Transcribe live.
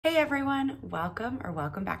everyone, welcome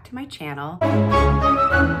back to my channel. My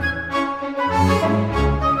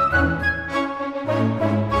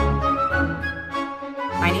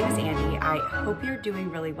name is Andy. I hope you're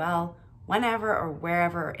doing really well whenever or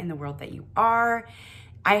wherever in the world that you are.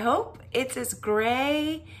 I hope it's as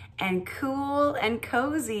gray and cool and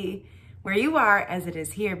cozy where you are as it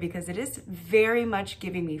is here, because it is very much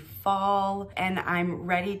giving me fall and I'm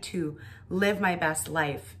ready to live my best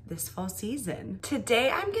life this fall season.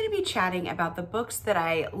 Today, I'm gonna be chatting about the books that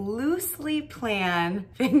I loosely plan,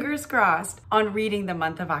 fingers crossed, on reading the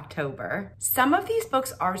month of October. Some of these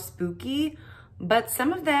books are spooky, but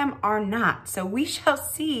some of them are not. So we shall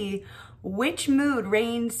see which mood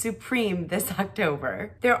reigns supreme this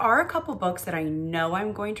October. There are a couple books that I know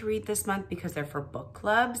I'm going to read this month because they're for book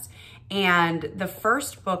clubs. And the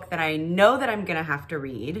first book that I know that I'm gonna have to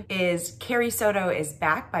read is Carrie Soto is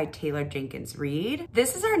Back by Taylor Jenkins Reid.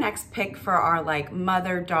 This is our next pick for our like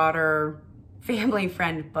mother-daughter family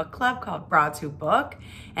friend book club called Broads Who Book.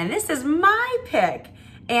 And this is my pick.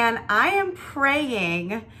 And I am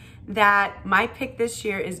praying that my pick this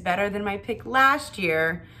year is better than my pick last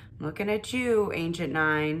year. Looking at you, Ancient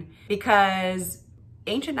Nine, because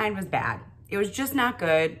Ancient Nine was bad. It was just not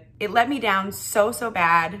good. It let me down so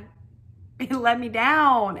bad. It let me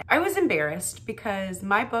down. I was embarrassed because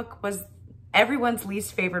my book was everyone's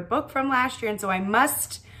least favorite book from last year, and so I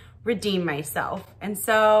must redeem myself. And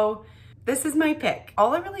so this is my pick.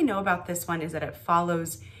 All I really know about this one is that it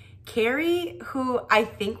follows Carrie, who I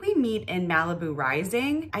think we meet in Malibu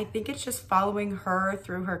Rising. I think it's just following her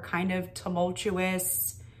through her kind of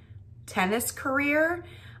tumultuous tennis career.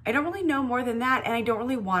 I don't really know more than that, and I don't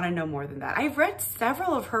really want to know more than that. I've read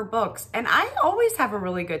several of her books and I always have a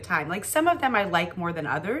really good time. Like some of them I like more than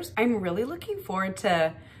others. I'm really looking forward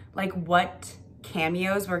to like what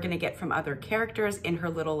cameos we're gonna get from other characters in her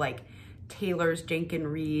little like Taylor's Jenkins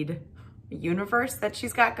Reid universe that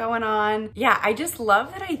she's got going on. Yeah, I just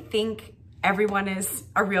love that I think everyone is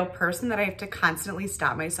a real person, that I have to constantly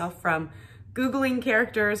stop myself from Googling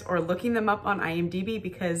characters or looking them up on IMDb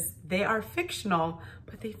because they are fictional,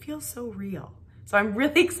 but they feel so real. So I'm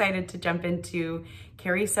really excited to jump into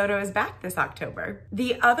Carrie Soto is Back this October.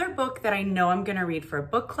 The other book that I know I'm gonna read for a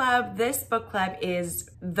book club, this book club is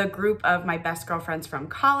the group of my best girlfriends from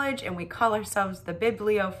college, and we call ourselves the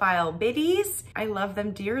Bibliophile Biddies. I love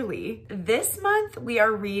them dearly. This month we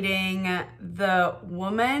are reading The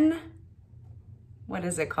Woman, what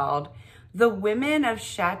is it called? The Women of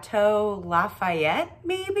Chateau, Lafayette,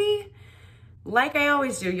 maybe? Like I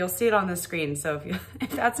always do, you'll see it on the screen. So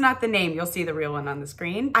if that's not the name, you'll see the real one on the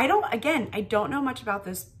screen. I don't know much about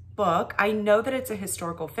this book. I know that it's a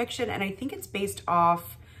historical fiction, and I think it's based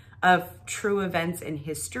off of true events in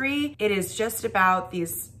history. It is just about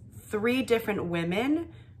these 3 different women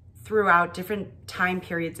throughout different time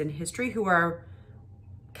periods in history who are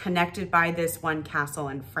connected by this one castle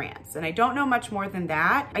in France. And I don't know much more than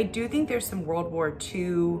that. I do think there's some World War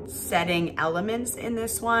II setting elements in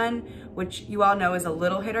this one, which you all know is a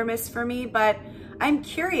little hit or miss for me, but I'm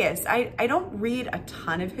curious. I don't read a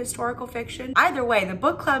ton of historical fiction. Either way, the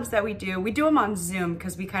book clubs that we do them on Zoom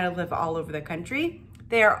because we kind of live all over the country.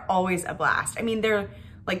 They are always a blast. I mean, they're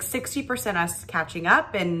like 60% us catching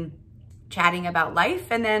up and chatting about life,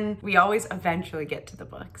 and then we always eventually get to the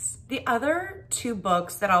books. The other 2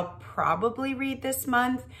 books that I'll probably read this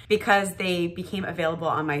month because they became available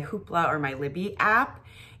on my Hoopla or my Libby app.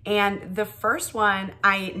 And the first one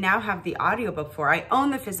I now have the audiobook for. I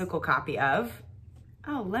own the physical copy of.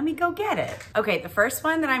 Oh, let me go get it. Okay, the first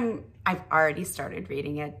one that I've already started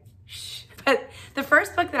reading it. Shh. But the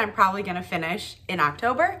first book that I'm probably gonna finish in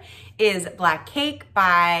October is Black Cake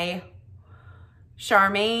by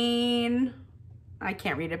Charmaine, I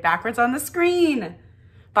can't read it backwards on the screen,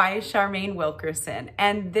 by Charmaine Wilkerson.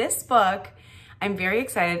 And this book, I'm very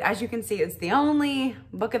excited. As you can see, it's the only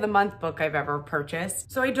book of the month book I've ever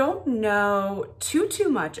purchased. So I don't know too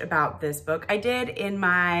much about this book. I did in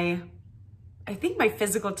my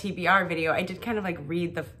physical TBR video, I did kind of like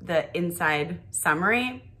read the inside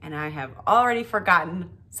summary, and I have already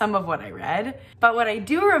forgotten some of what I read. But what I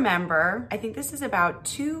do remember, I think this is about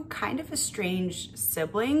 2 kind of estranged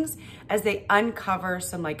siblings as they uncover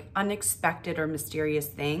some like unexpected or mysterious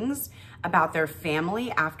things about their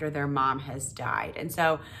family after their mom has died. And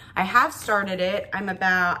so I have started it. I'm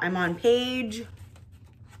on page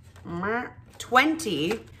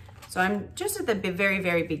 20. So I'm just at the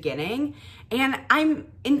very beginning, and I'm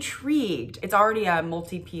intrigued. It's already a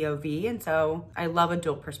multi-POV, and so I love a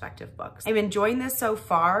dual perspective books. I'm enjoying this so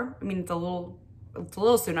far. I mean, it's a little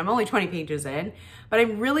soon. I'm only 20 pages in, but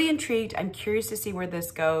I'm really intrigued. I'm curious to see where this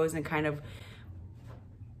goes and kind of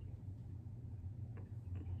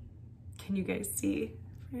Can you guys see?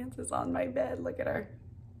 Frances on my bed. Look at her.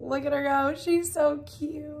 Look at her go. She's so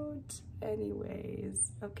cute.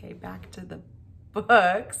 Anyways, okay, back to the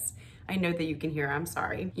books. I know that you can hear, I'm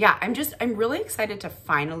sorry. Yeah, I'm really excited to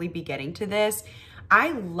finally be getting to this.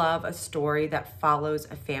 I love a story that follows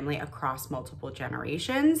a family across multiple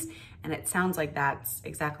generations, and it sounds like that's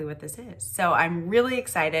exactly what this is. So I'm really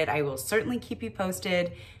excited. I will certainly keep you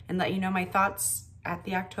posted and let you know my thoughts at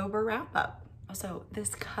the October wrap up. Also,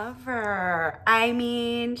 this cover, I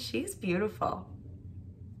mean, she's beautiful.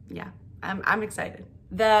 Yeah, I'm excited.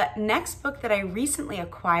 The next book that I recently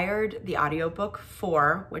acquired the audiobook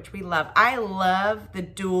for, which we love. I love the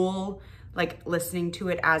dual, like listening to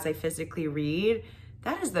it as I physically read.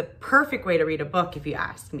 That is the perfect way to read a book if you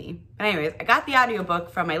ask me. But anyways, I got the audiobook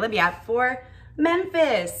from my Libby app for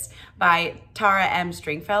Memphis by Tara M.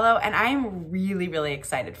 Stringfellow, and I'm really, really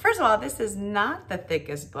excited. First of all, this is not the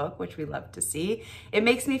thickest book, which we love to see. It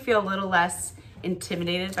makes me feel a little less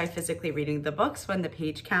intimidated by physically reading the books when the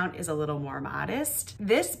page count is a little more modest.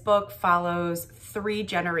 This book follows 3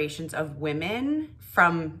 generations of women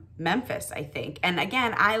from Memphis, I think. And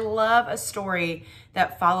again, I love a story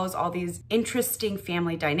that follows all these interesting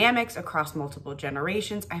family dynamics across multiple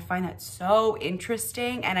generations. I find that so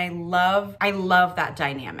interesting, and I love that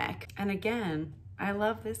dynamic. And again, I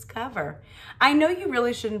love this cover. I know you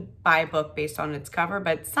really shouldn't buy a book based on its cover,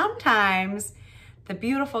 but sometimes the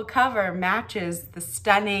beautiful cover matches the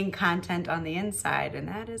stunning content on the inside, and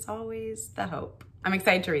that is always the hope. I'm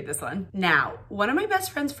excited to read this one. Now, one of my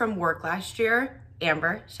best friends from work last year,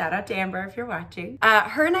 Amber, shout out to Amber if you're watching.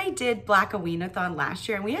 Her and I did BLACKOWEENATHON last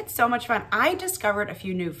year, and we had so much fun. I discovered a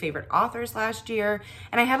few new favorite authors last year,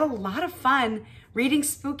 and I had a lot of fun reading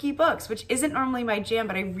spooky books, which isn't normally my jam,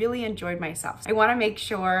 but I really enjoyed myself. I wanna make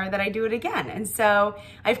sure that I do it again. And so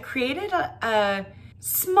I've created a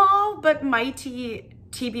small but mighty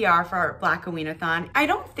TBR for BLACKOWEENATHON. I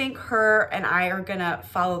don't think her and I are gonna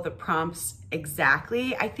follow the prompts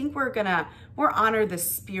exactly. I think we're honor the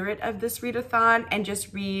spirit of this readathon and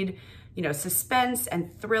just read, you know, suspense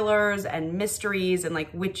and thrillers and mysteries and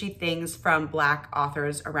like witchy things from Black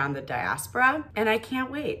authors around the diaspora. And I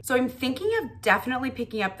can't wait. So I'm thinking of definitely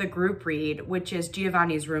picking up the group read, which is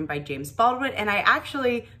Giovanni's Room by James Baldwin. And I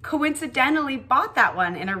actually coincidentally bought that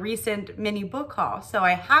one in a recent mini book haul. So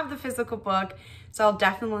I have the physical book. So I'll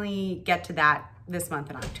definitely get to that this month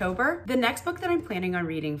in October. The next book that I'm planning on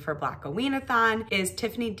reading for BLACKOWEENATHON is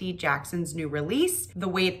Tiffany D. Jackson's new release, The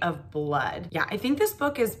Weight of Blood. Yeah, I think this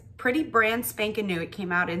book is pretty brand spanking new. It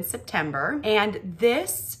came out in September. And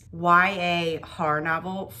this YA horror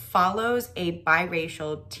novel follows a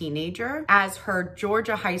biracial teenager as her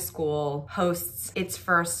Georgia high school hosts its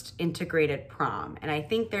first integrated prom. And I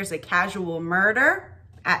think there's a casual murder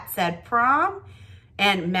at said prom,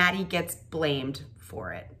 and Maddie gets blamed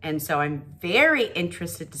for it. And so I'm very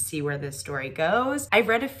interested to see where this story goes. I've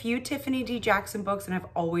read a few Tiffany D. Jackson books and I've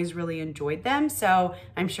always really enjoyed them. So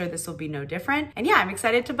I'm sure this will be no different. And yeah, I'm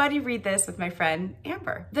excited to buddy read this with my friend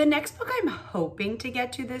Amber. The next book I'm hoping to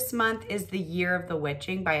get to this month is The Year of the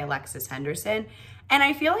Witching by Alexis Henderson. And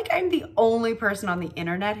I feel like I'm the only person on the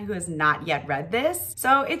internet who has not yet read this.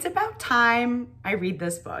 So it's about time I read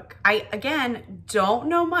this book. I, again, don't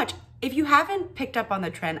know much. If you haven't picked up on the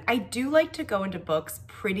trend, I do like to go into books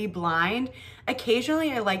pretty blind.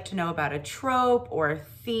 Occasionally, I like to know about a trope or a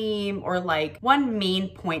theme or like one main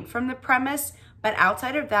point from the premise. But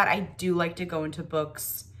outside of that, I do like to go into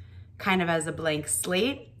books kind of as a blank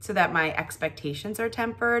slate so that my expectations are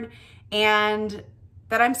tempered and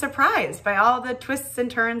that I'm surprised by all the twists and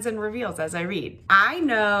turns and reveals as I read. I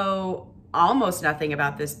know almost nothing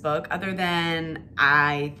about this book other than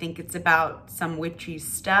I think it's about some witchy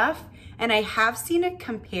stuff. And I have seen it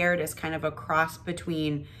compared as kind of a cross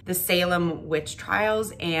between the Salem witch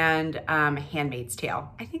trials and Handmaid's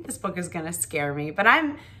Tale. I think this book is gonna scare me, but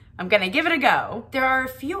I'm gonna give it a go. There are a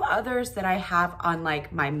few others that I have on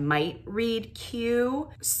like my might read queue.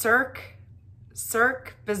 Cirque,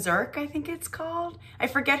 Bezerk, I think it's called. I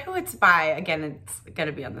forget who it's by. Again, it's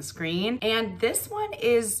gonna be on the screen. And this one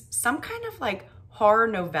is some kind of like horror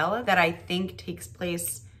novella that I think takes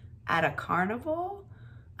place at a carnival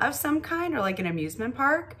of some kind or like an amusement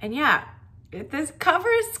park. And yeah, this cover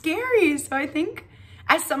is scary. So I think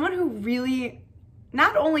as someone who really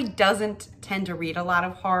not only doesn't tend to read a lot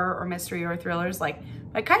of horror or mystery or thrillers, like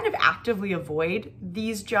I kind of actively avoid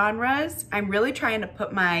these genres, I'm really trying to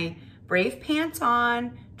put my brave pants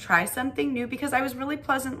on, try something new because I was really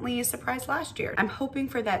pleasantly surprised last year. I'm hoping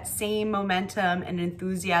for that same momentum and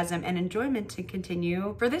enthusiasm and enjoyment to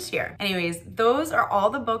continue for this year. Anyways, those are all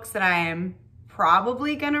the books that I am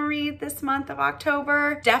probably gonna read this month of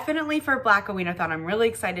October. Definitely for Blackoweenathon, I'm really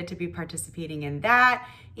excited to be participating in that.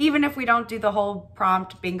 Even if we don't do the whole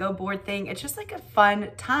prompt bingo board thing, it's just like a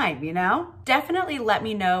fun time, you know? Definitely let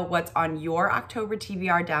me know what's on your October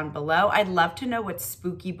TBR down below. I'd love to know what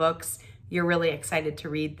spooky books you're really excited to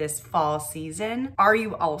read this fall season. Are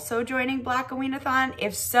you also joining Blackoweenathon?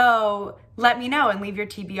 If so, let me know and leave your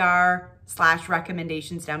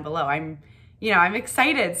TBR/recommendations down below. I'm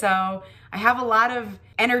excited. So I have a lot of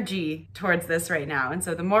energy towards this right now. And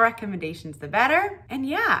so the more recommendations, the better. And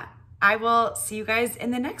yeah, I will see you guys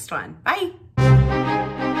in the next one. Bye.